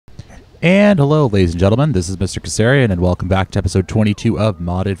And hello, ladies and gentlemen, this is Mr. Kasarian, and welcome back to episode 22 of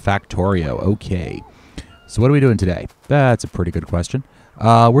Modded Factorio. Okay, so what are we doing today? That's a pretty good question.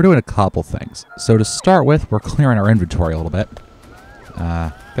 We're doing a couple things. So to start with, we're clearing our inventory a little bit.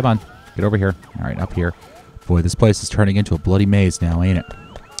 Come on, get over here. All right, up here. Boy, this place is turning into a bloody maze now, ain't it?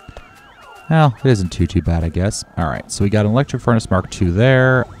 Well, it isn't too bad, I guess. All right, so we got an electric furnace Mark II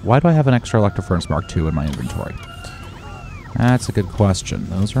there. Why do I have an extra electric furnace Mark II in my inventory? That's a good question.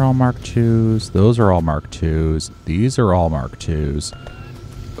 Those are all Mark IIs. Those are all Mark IIs. These are all Mark IIs.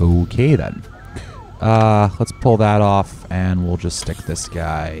 Okay, then. Let's pull that off, and we'll just stick this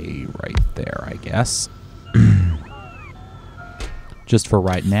guy right there, I guess. Just for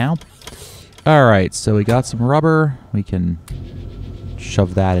right now. All right, so we got some rubber. We can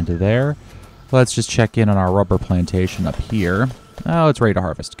shove that into there. Let's just check in on our rubber plantation up here. Oh, it's ready to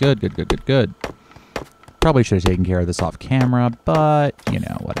harvest. Good. Probably should have taken care of this off camera, but, you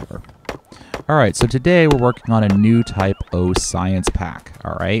know, whatever. All right, so today we're working on a new type of science pack,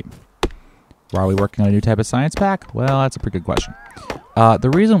 all right? Why are we working on a new type of science pack? Well, that's a pretty good question.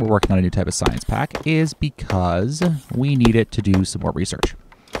 The reason we're working on a new type of science pack is because we need it to do some more research.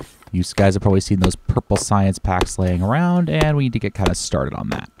 You guys have probably seen those purple science packs laying around, and we need to get kind of started on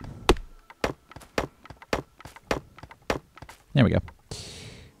that. There we go.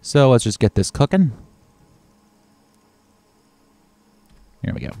 So let's just get this cooking.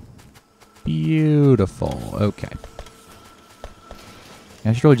 Here we go. Beautiful. Okay.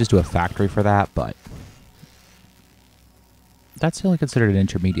 I should really just do a factory for that, but that's really considered an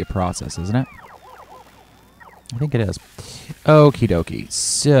intermediate process, isn't it? I think it is. Okie dokie.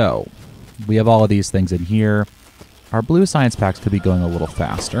 So, we have all of these things in here. Our blue science packs could be going a little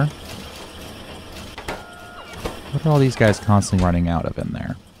faster. What are all these guys constantly running out of in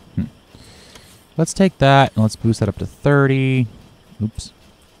there? Let's take that and let's boost that up to 30. Oops.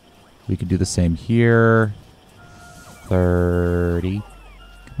 We could do the same here. 30.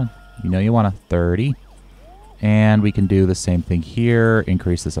 Come on. You know you want a 30. And we can do the same thing here.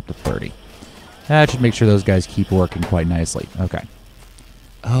 Increase this up to 30. That should make sure those guys keep working quite nicely. Okay.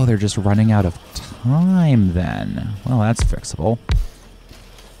 Oh, they're just running out of time then. Well, that's fixable.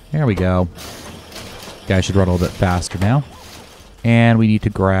 There we go. Guys should run a little bit faster now. And we need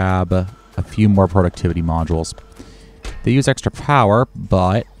to grab a few more productivity modules. They use extra power,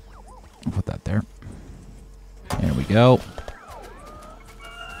 but I'll put that there. There we go.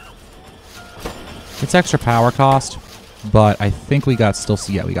 It's extra power cost, but I think we got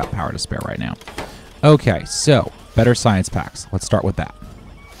we got power to spare right now. Okay, so better science packs. Let's start with that.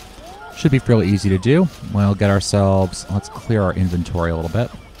 Should be fairly easy to do. We'll get ourselves, let's clear our inventory a little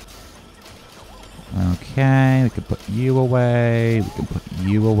bit. Okay, we can put you away. We can put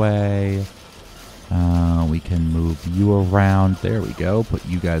you away. We can move you around. There we go. Put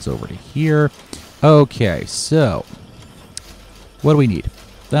you guys over to here. Okay, so what do we need?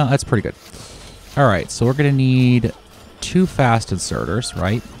 Well, that's pretty good. All right, so we're going to need 2 fast inserters,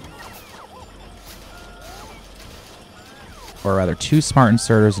 right? Or rather, 2 smart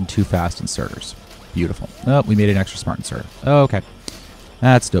inserters and 2 fast inserters. Beautiful. Oh, we made an extra smart inserter. Okay.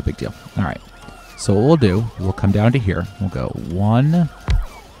 That's no big deal. All right. So what we'll do, we'll come down to here. We'll go 1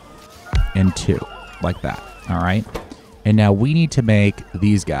 and 2. Like that. All right. And now we need to make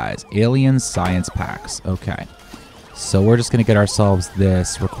these guys alien science packs. Okay. So we're just going to get ourselves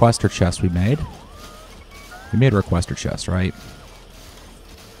this requester chest we made. We made a requester chest, right?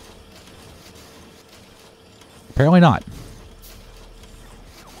 Apparently not.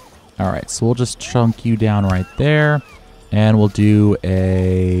 All right. So we'll just chunk you down right there. And we'll do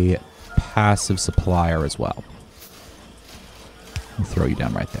a passive supplier as well. We'll throw you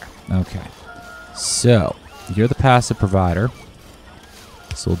down right there. Okay. So, you're the passive provider.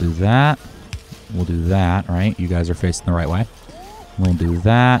 So we'll do that. We'll do that, right? You guys are facing the right way. We'll do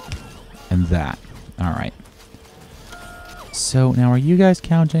that and that. All right. So, now are you guys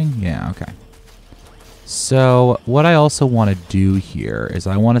counting? Yeah, okay. So, what I also want to do here is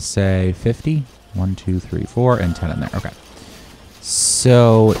I want to say 50. 1, 2, 3, 4, and 10 in there. Okay.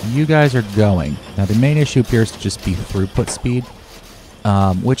 So, you guys are going. Now, the main issue appears to just be throughput speed.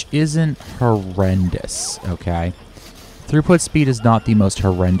 Which isn't horrendous, okay? Throughput speed is not the most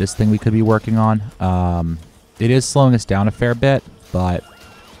horrendous thing we could be working on. It is slowing us down a fair bit, but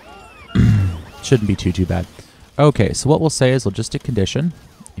shouldn't be too bad. Okay, so what we'll say is logistic condition.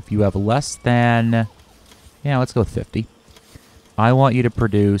 If you have less than, yeah, let's go with 50. I want you to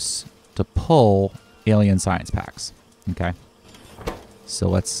pull alien science packs, okay? So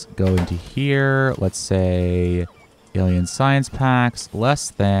let's go into here. Let's say alien science packs less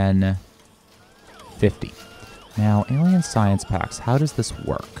than 50. Now, alien science packs, how does this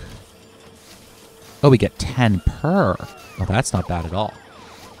work? Oh, we get 10 per. Oh, that's not bad at all.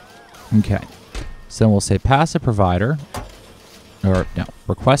 Okay. So we'll say passive provider. Or, no,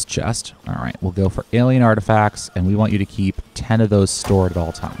 request chest. All right, we'll go for alien artifacts, and we want you to keep 10 of those stored at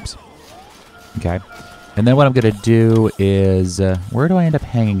all times. Okay. And then what I'm going to do is, where do I end up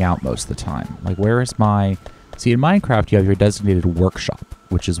hanging out most of the time? Like, where is my... See, in Minecraft, you have your designated workshop,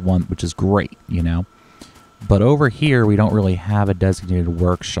 which is great, you know? But over here, we don't really have a designated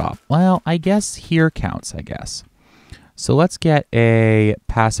workshop. Well, I guess here counts, I guess. So let's get a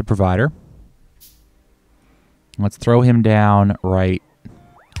passive provider. Let's throw him down right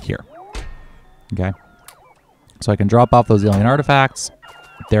here. Okay. So I can drop off those alien artifacts.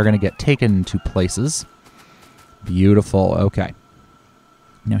 They're going to get taken to places. Beautiful. Okay.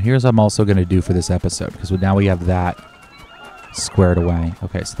 Now here's what I'm also going to do for this episode, because now we have that squared away.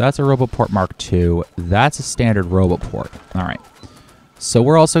 Okay, so that's a Roboport Mark II. That's a standard Roboport. All right. So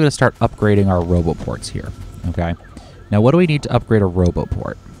we're also going to start upgrading our Roboports here. Okay. Now what do we need to upgrade a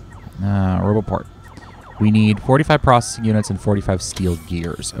Roboport? Roboport. We need 45 processing units and 45 steel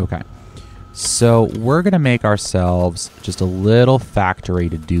gears. Okay. So we're going to make ourselves just a little factory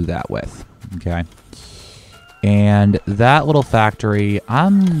to do that with. Okay. And that little factory,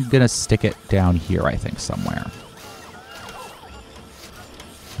 I'm going to stick it down here, I think, somewhere.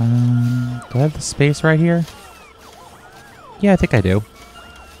 Do I have the space right here? Yeah, I think I do.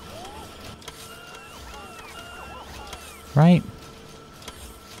 Right?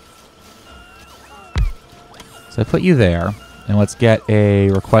 So I put you there, and let's get a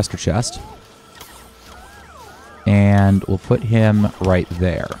requester chest. And we'll put him right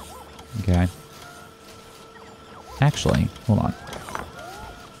there. Okay. Actually, hold on.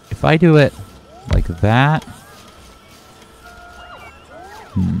 If I do it like that...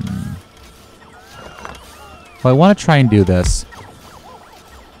 Well, I want to try and do this.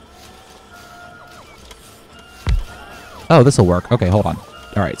 Oh, this will work. Okay, hold on.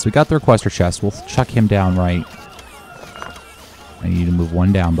 All right, so we got the requester chest. We'll chuck him down right. I need to move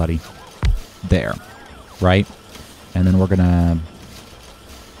one down, buddy. There. Right? And then we're going to...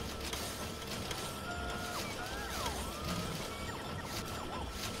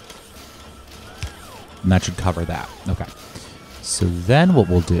 And that should cover that. Okay. So then what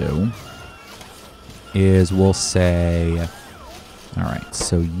we'll do is we'll say... All right,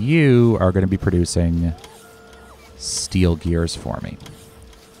 so you are going to be producing steel gears for me.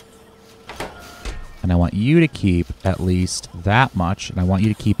 And I want you to keep at least that much, and I want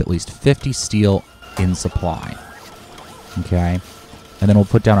you to keep at least 50 steel in supply. Okay? And then we'll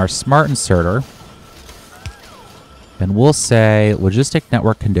put down our smart inserter, and we'll say logistic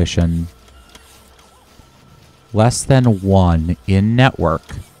network condition less than 1 in network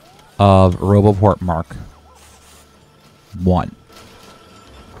of Roboport Mark 1.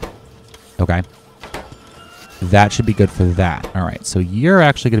 Okay? That should be good for that. All right, so you're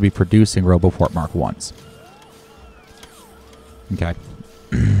actually going to be producing Roboport Mark 1s. Okay.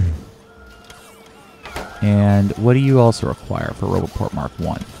 And what do you also require for Roboport Mark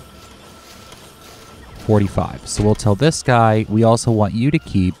 1? 45. So we'll tell this guy we also want you to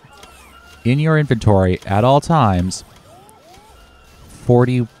keep in your inventory at all times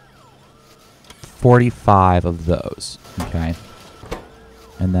 45 of those. Okay.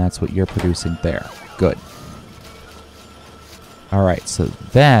 And that's what you're producing there. Good. All right, so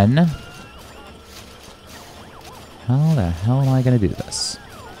then, how the hell am I going to do this?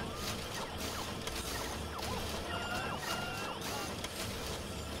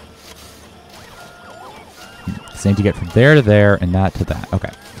 So I need to get from there to there and that to that.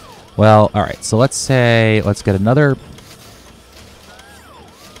 Okay. Well, all right, so let's get another...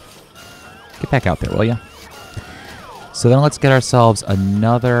 Get back out there, will you? So then let's get ourselves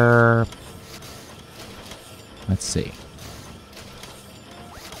another... Let's see.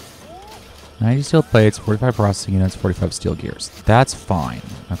 90 steel plates, 45 processing units, 45 steel gears. That's fine,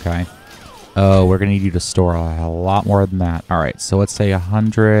 okay? Oh, we're going to need you to store a lot more than that. All right, so let's say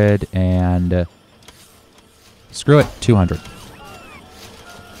 100 and... screw it, 200.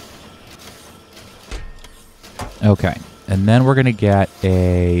 Okay, and then we're going to get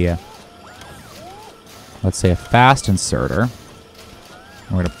a... let's say a fast inserter.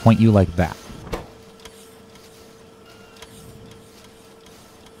 We're going to point you like that.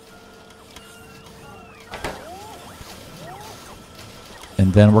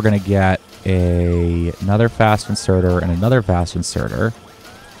 And then we're going to get another fast inserter and another fast inserter.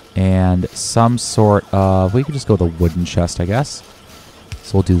 And some sort of... we could just go with a wooden chest, I guess.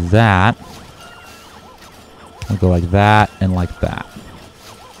 So we'll do that. We'll go like that and like that.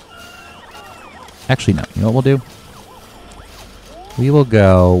 Actually, no. You know what we'll do? we will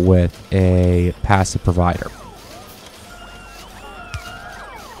go with a passive provider.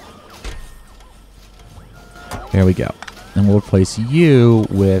 There we go. And we'll replace you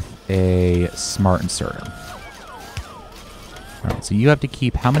with a smart inserter. All right, so you have to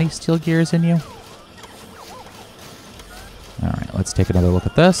keep how many steel gears in you? All right, let's take another look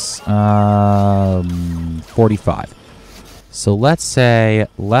at this. 45. So let's say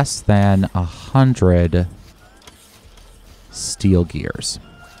less than 100 steel gears.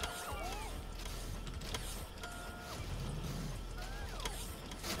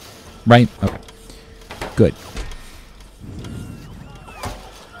 Right? Okay. Good.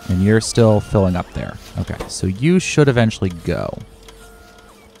 And you're still filling up there. Okay, so you should eventually go.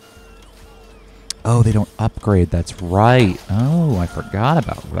 Oh, they don't upgrade. That's right. Oh, I forgot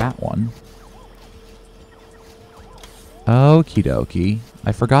about that one. Okie dokie.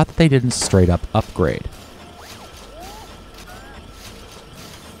 I forgot that they didn't straight up upgrade.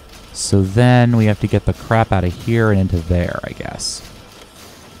 So then we have to get the crap out of here and into there, I guess.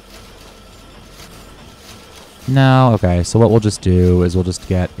 No, okay, so what we'll just do is we'll just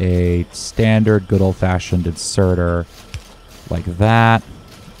get a standard good old-fashioned inserter like that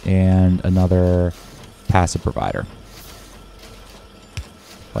and another passive provider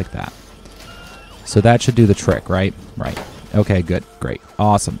like that. So that should do the trick, right? Right. Okay, good, great,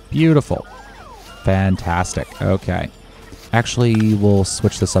 awesome, beautiful, fantastic. Okay, actually we'll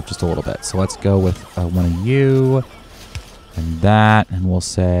switch this up just a little bit. So let's go with one of you and that, and we'll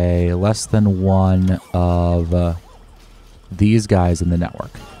say less than one of these guys in the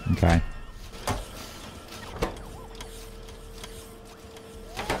network. Okay.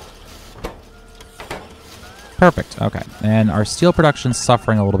 Perfect. Okay. And our steel production's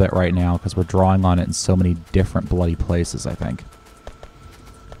suffering a little bit right now because we're drawing on it in so many different bloody places, I think.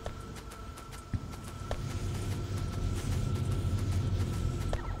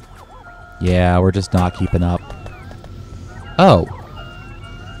 Yeah, we're just not keeping up. Oh.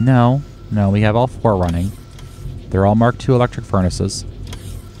 No. No, we have all 4 running. They're all Mark II electric furnaces.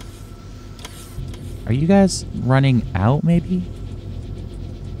 Are you guys running out, maybe?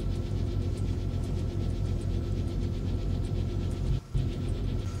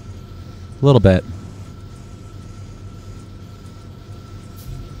 A little bit.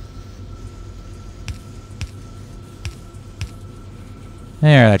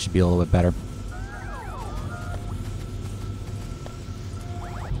 There, that should be a little bit better.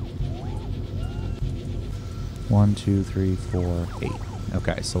 One, 2, 3, 4, 8.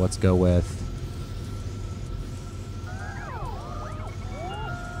 Okay, so let's go with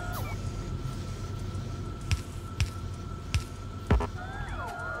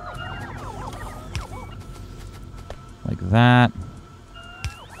like that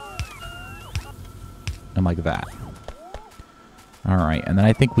and like that. All right, and then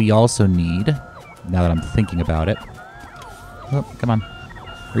I think we also need, now that I'm thinking about it, oh, come on,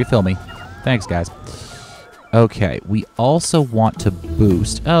 refill me. Thanks, guys. Okay, we also want to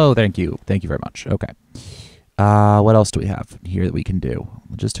boost. Oh, thank you. Thank you very much. Okay. What else do we have here that we can do?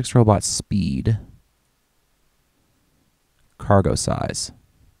 Logistics robot speed. Cargo size.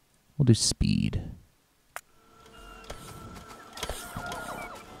 We'll do speed.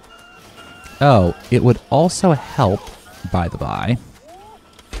 Oh, it would also help, by the by,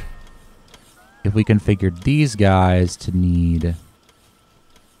 if we configured these guys to need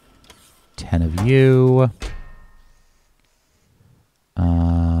 10 of you.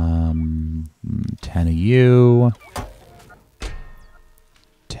 10 of you.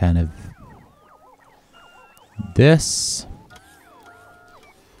 10 of this.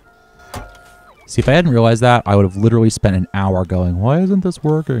 See, if I hadn't realized that, I would have literally spent an hour going, why isn't this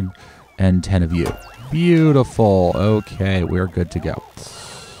working? And 10 of you. Beautiful. Okay, we're good to go.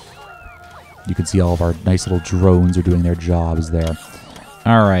 You can see all of our nice little drones are doing their jobs there.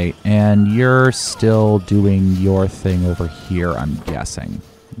 All right, and you're still doing your thing over here, I'm guessing.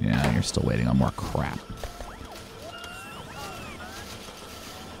 Yeah, you're still waiting on more crap.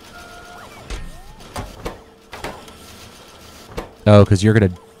 Oh, because you're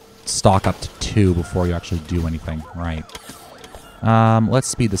going to stock up to 2 before you actually do anything. Right. Let's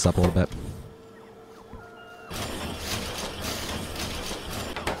speed this up a little bit.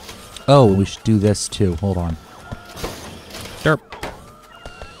 Oh, we should do this too. Hold on. Derp.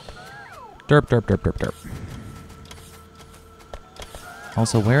 Derp, derp, derp, derp, derp.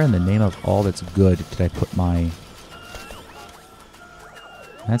 Also, where in the name of all that's good did I put my...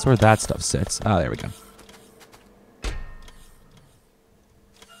 That's where that stuff sits. Oh, there we go.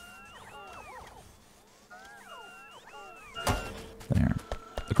 There.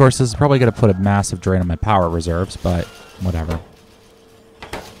 Of course, this is probably going to put a massive drain on my power reserves, but whatever.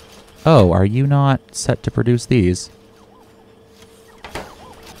 Oh, are you not set to produce these?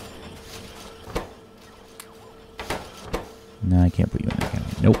 No, I can't put you in there, can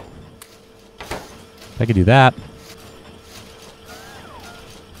I? Nope. I could do that.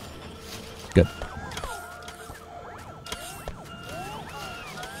 Good.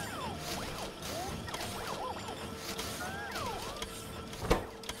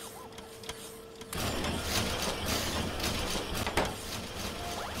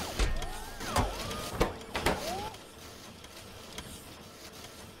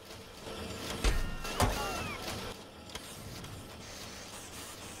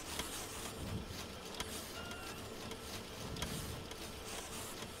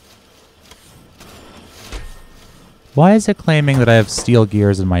 Why is it claiming that I have steel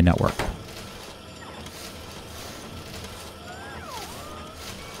gears in my network?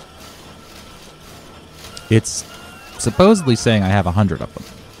 It's supposedly saying I have 100 of them.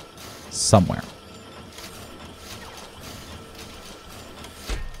 Somewhere.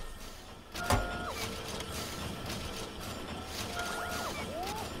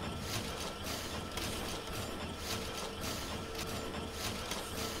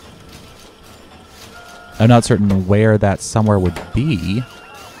 I'm not certain where that somewhere would be,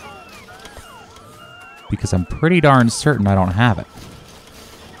 because I'm pretty darn certain I don't have it.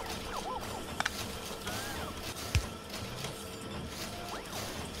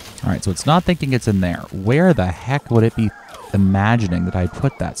 Alright, so it's not thinking it's in there. Where the heck would it be imagining that I'd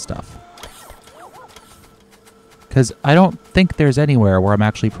put that stuff? Because I don't think there's anywhere where I'm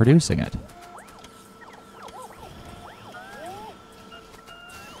actually producing it.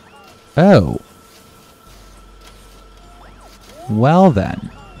 Oh. Well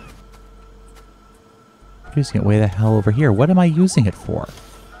then. Producing it way the hell over here. What am I using it for?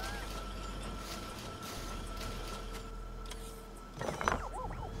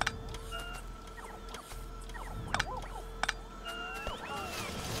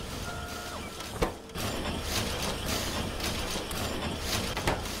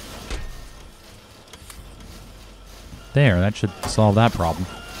 There, that should solve that problem.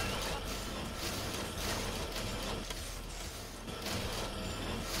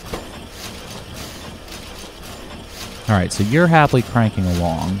 Alright, so you're happily cranking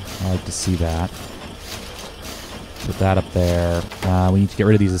along. I like to see that. Put that up there. We need to get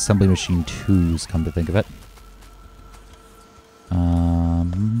rid of these assembly machine 2s, come to think of it.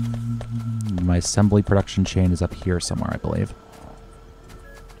 My assembly production chain is up here somewhere, I believe.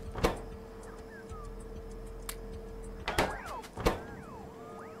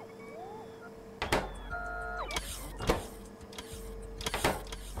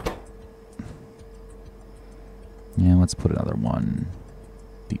 Yeah, let's put another one.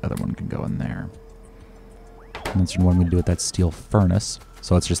 The other one can go in there. And that's what I'm going to do with that steel furnace.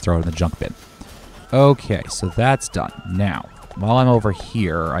 So let's just throw it in the junk bin. Okay, so that's done. Now, while I'm over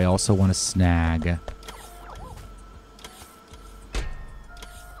here, I also want to snag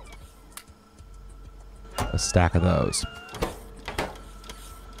a stack of those.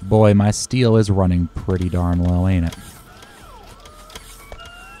 Boy, my steel is running pretty darn low, ain't it?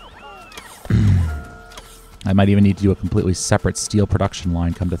 I might even need to do a completely separate steel production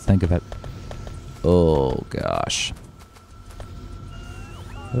line, come to think of it. Oh, gosh.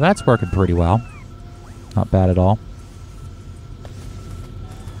 That's working pretty well. Not bad at all.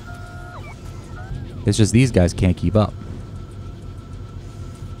 It's just these guys can't keep up.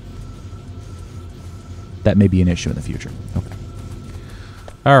 That may be an issue in the future. Okay.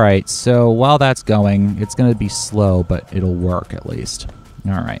 Alright, so while that's going, it's going to be slow, but it'll work at least.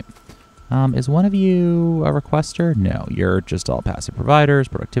 Alright. Is one of you a requester? No, you're just all passive providers,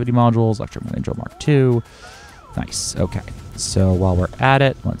 productivity modules, Electromagnetic Mark II. Nice, okay. So while we're at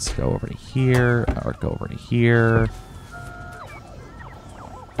it, let's go over to here, or go over to here.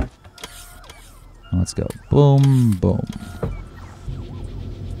 Let's go boom, boom.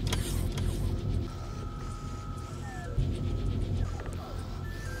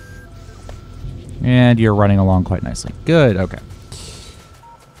 And you're running along quite nicely. Good, okay.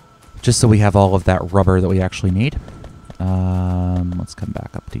 Just so we have all of that rubber that we actually need. Let's come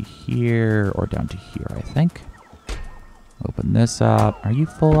back up to here, or down to here, I think. Open this up. Are you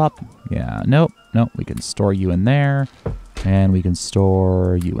full up? Yeah, nope, nope. We can store you in there. And we can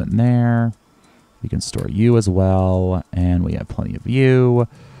store you in there. We can store you as well. And we have plenty of you.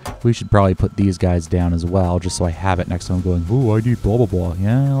 We should probably put these guys down as well, just so I have it next to them going, ooh, I need blah, blah, blah.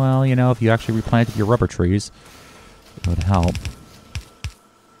 Yeah, well, you know, if you actually replanted your rubber trees, it would help.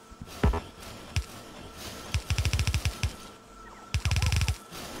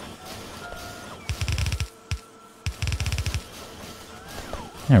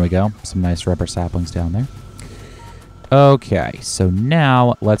 There we go. Some nice rubber saplings down there. Okay, so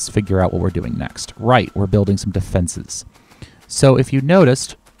now let's figure out what we're doing next. Right, we're building some defenses. So if you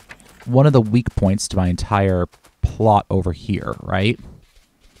noticed, one of the weak points to my entire plot over here, right,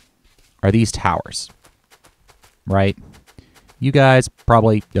 are these towers, right? You guys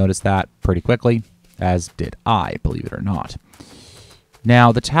probably noticed that pretty quickly, as did I, believe it or not.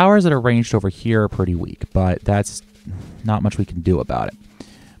 Now, the towers that are ranged over here are pretty weak, but that's not much we can do about it.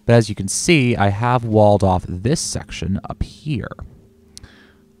 But as you can see, I have walled off this section up here,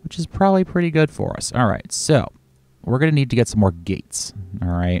 which is probably pretty good for us. All right, so we're going to need to get some more gates, all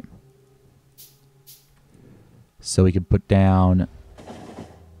right? So we can put down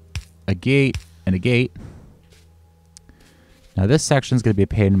a gate and a gate. Now, this section is going to be a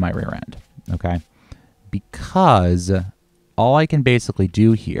pain in my rear end, okay? Because all I can basically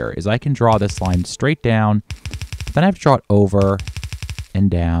do here is I can draw this line straight down, then I have to draw it over and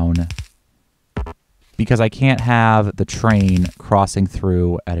down because I can't have the train crossing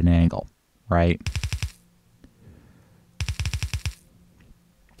through at an angle, right?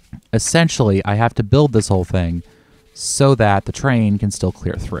 Essentially, I have to build this whole thing so that the train can still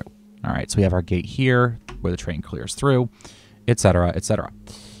clear through. All right, so we have our gate here where the train clears through, etc., etc.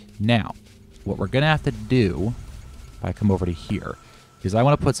 Now, what we're going to have to do, if I come over to here, is I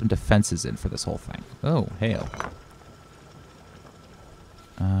want to put some defenses in for this whole thing. Oh, hail.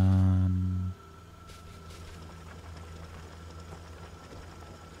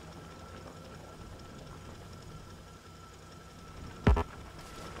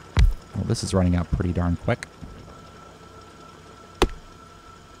 Well, this is running out pretty darn quick.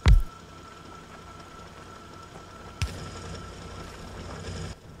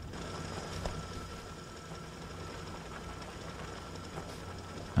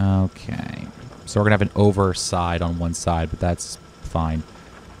 Okay, so we're going to have an overside on one side, but that's fine.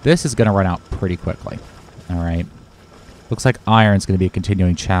 This is going to run out pretty quickly. All right. Looks like iron's going to be a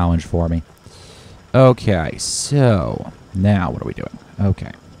continuing challenge for me. Okay, so now what are we doing?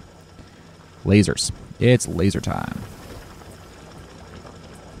 Okay. Lasers. It's laser time.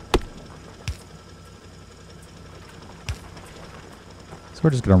 So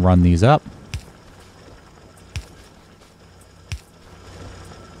we're just going to run these up.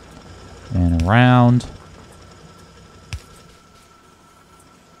 And around.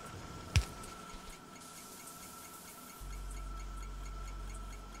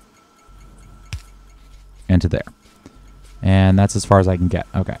 And to there. And that's as far as I can get.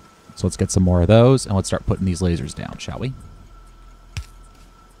 Okay. So let's get some more of those, and let's start putting these lasers down, shall we?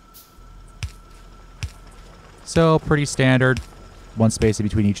 So, pretty standard. One space in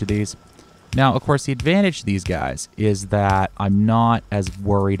between each of these. Now, of course, the advantage to these guys is that I'm not as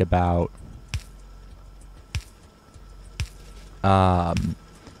worried about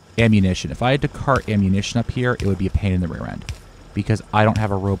ammunition. If I had to cart ammunition up here, it would be a pain in the rear end. Because I don't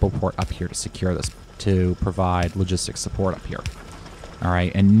have a roboport up here to secure this, to provide logistics support up here. All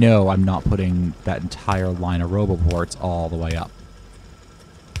right, and no, I'm not putting that entire line of roboports all the way up.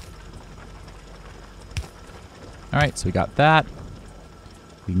 All right, so we got that.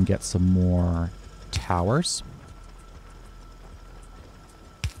 We can get some more towers.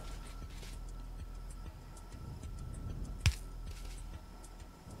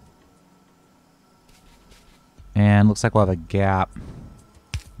 And looks like we'll have a gap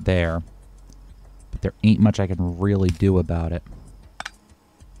there. But there ain't much I can really do about it.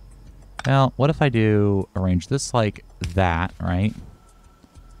 Well, what if I do arrange this like that, right?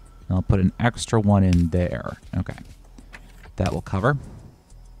 And I'll put an extra one in there. Okay. That will cover.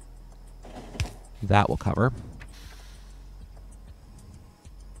 That will cover.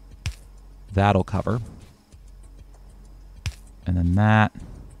 That'll cover. And then that.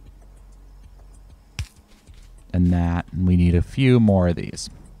 And that. And we need a few more of these.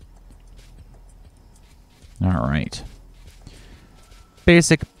 All right.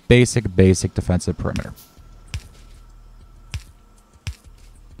 Basic defensive perimeter.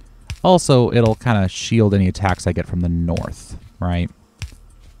 Also, it'll kind of shield any attacks I get from the north, right?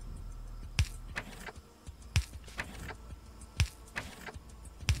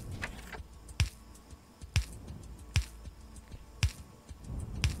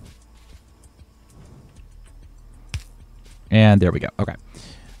 And there we go. Okay.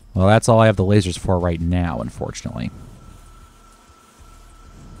 Well, that's all I have the lasers for right now, unfortunately.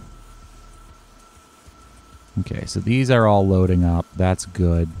 Okay, so these are all loading up. That's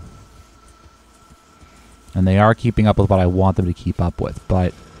good. And they are keeping up with what I want them to keep up with.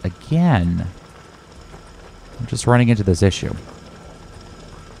 But, again, I'm just running into this issue.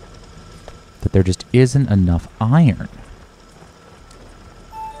 That there just isn't enough iron.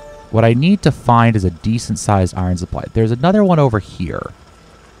 What I need to find is a decent-sized iron supply. There's another one over here.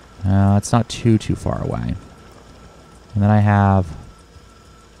 It's not too far away. And then I have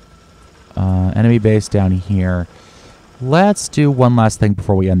enemy base down here. Let's do one last thing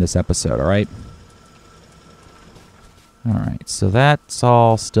before we end this episode, all right? All right, so that's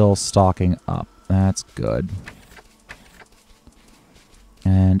all still stocking up. That's good.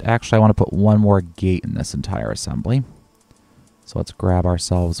 And actually, I want to put one more gate in this entire assembly. So let's grab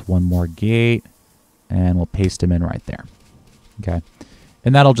ourselves one more gate, and we'll paste him in right there. Okay.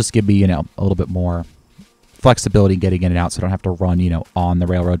 And that'll just give me, you know, a little bit more flexibility getting in and out so I don't have to run, you know, on the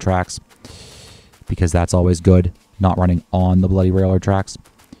railroad tracks. Because that's always good, not running on the bloody railroad tracks.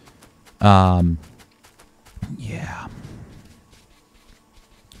 Yeah.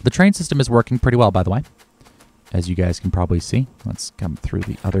 The train system is working pretty well, by the way, as you guys can probably see. Let's come through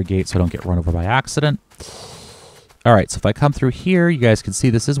the other gate so I don't get run over by accident. All right, so if I come through here, you guys can see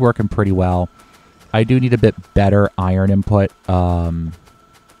this is working pretty well. I do need a bit better iron input.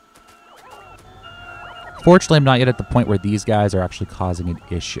 Fortunately, I'm not yet at the point where these guys are actually causing an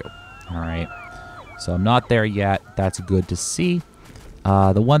issue. All right, so I'm not there yet. That's good to see.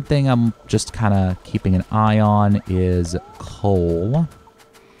 The one thing I'm just kind of keeping an eye on is coal.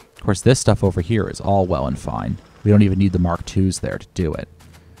 Of course, this stuff over here is all well and fine. We don't even need the Mark IIs there to do it.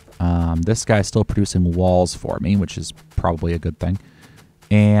 This guy's still producing walls for me, which is probably a good thing.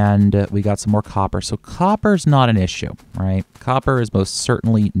 And we got some more copper. So copper's not an issue, right? Copper is most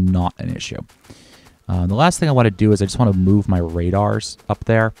certainly not an issue. The last thing I want to do is I just want to move my radars up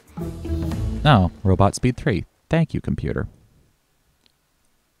there. Oh, robot speed 3. Thank you, computer.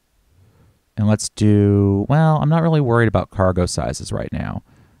 And let's do... Well, I'm not really worried about cargo sizes right now.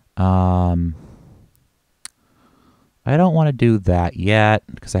 I don't want to do that yet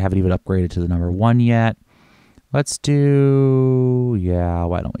because I haven't even upgraded to the number 1 yet. Let's do... Yeah,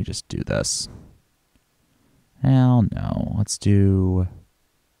 why don't we just do this? Hell no. Let's do...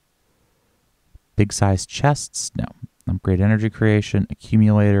 Big size chests? No. Upgrade energy creation,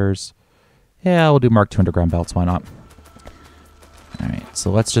 accumulators. Yeah, we'll do Mark II underground belts. Why not? Alright,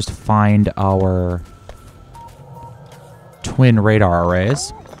 so let's just find our twin radar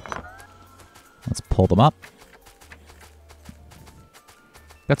arrays. Let's pull them up.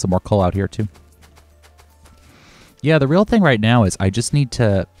 Got some more coal out here, too. Yeah, the real thing right now is I just need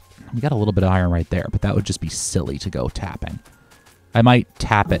to... We got a little bit of iron right there, but that would just be silly to go tapping. I might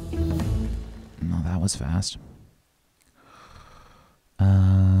tap it. No, that was fast.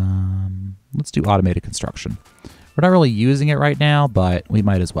 Let's do automated construction. We're not really using it right now, but we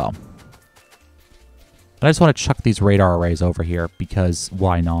might as well. But I just want to chuck these radar arrays over here because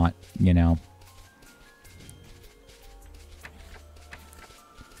why not, you know?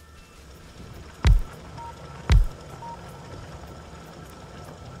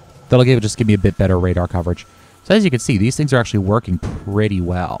 That'll just give me a bit better radar coverage. So as you can see, these things are actually working pretty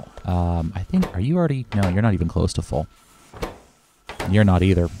well. I think, are you already? No, you're not even close to full. You're not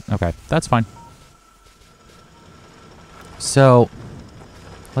either. Okay, that's fine. So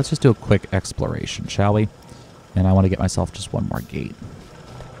let's just do a quick exploration, shall we? And I want to get myself just one more gate.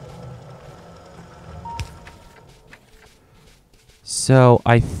 So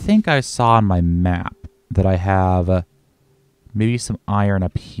I think I saw on my map that I have maybe some iron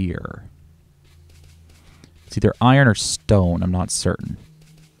up here. It's either iron or stone. I'm not certain.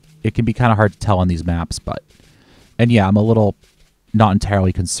 It can be kind of hard to tell on these maps, but... And yeah, I'm a little not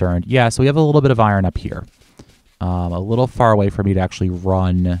entirely concerned. Yeah, so we have a little bit of iron up here. A little far away for me to actually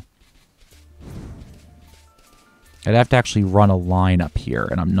run... I'd have to actually run a line up here,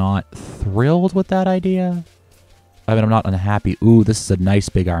 and I'm not thrilled with that idea. I mean, I'm not unhappy. Ooh, this is a nice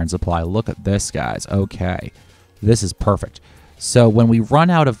big iron supply. Look at this, guys. Okay. This is perfect. So when we run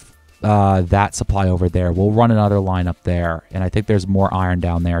out of that supply over there, we'll run another line up there, and I think there's more iron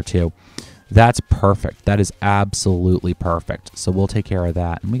down there, too. That's perfect. That is absolutely perfect. So we'll take care of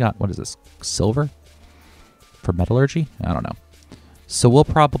that. And we got, what is this, silver? For metallurgy? I don't know. So we'll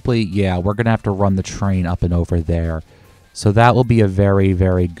probably, yeah, we're going to have to run the train up and over there. So that will be a very,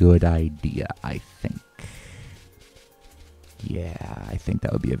 very good idea, I think. Yeah, I think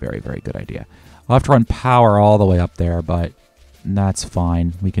that would be a very, very good idea. I'll have to run power all the way up there, but that's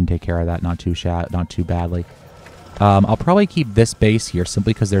fine. We can take care of that not too badly. I'll probably keep this base here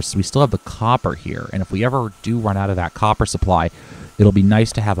simply because we still have the copper here. And if we ever do run out of that copper supply, it'll be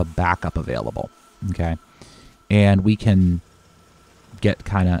nice to have a backup available. Okay. And we can get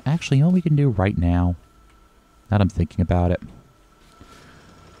kind of... Actually, you know what we can do right now? Now that I'm thinking about it.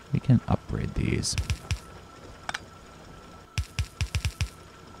 We can upgrade these.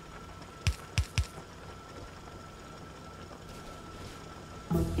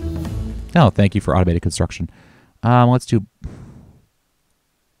 Oh, thank you for automated construction. Let's do...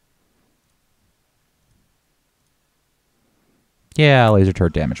 Yeah, laser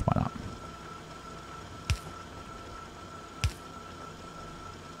turret damage. Why not?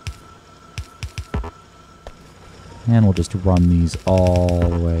 And we'll just run these all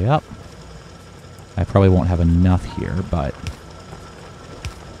the way up. I probably won't have enough here, but...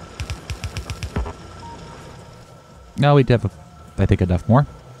 No, we did have, I think, enough more.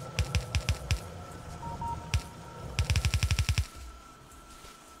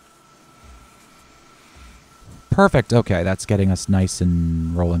 Perfect. Okay, that's getting us nice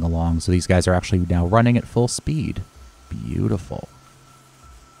and rolling along. So these guys are actually now running at full speed. Beautiful.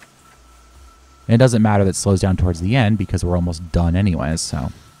 And it doesn't matter that it slows down towards the end because we're almost done anyways,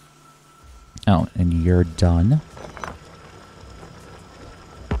 so... Oh, and you're done.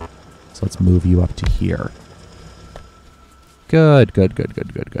 So let's move you up to here. Good, good, good,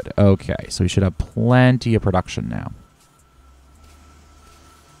 good, good, good. Okay, so we should have plenty of production now.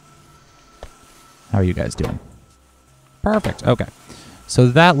 How are you guys doing? Perfect. Okay. So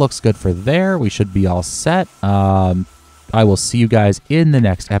that looks good for there. We should be all set. I will see you guys in the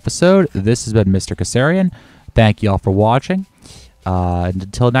next episode. This has been Mr. Kassarian. Thank you all for watching. And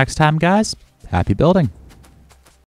until next time, guys, happy building.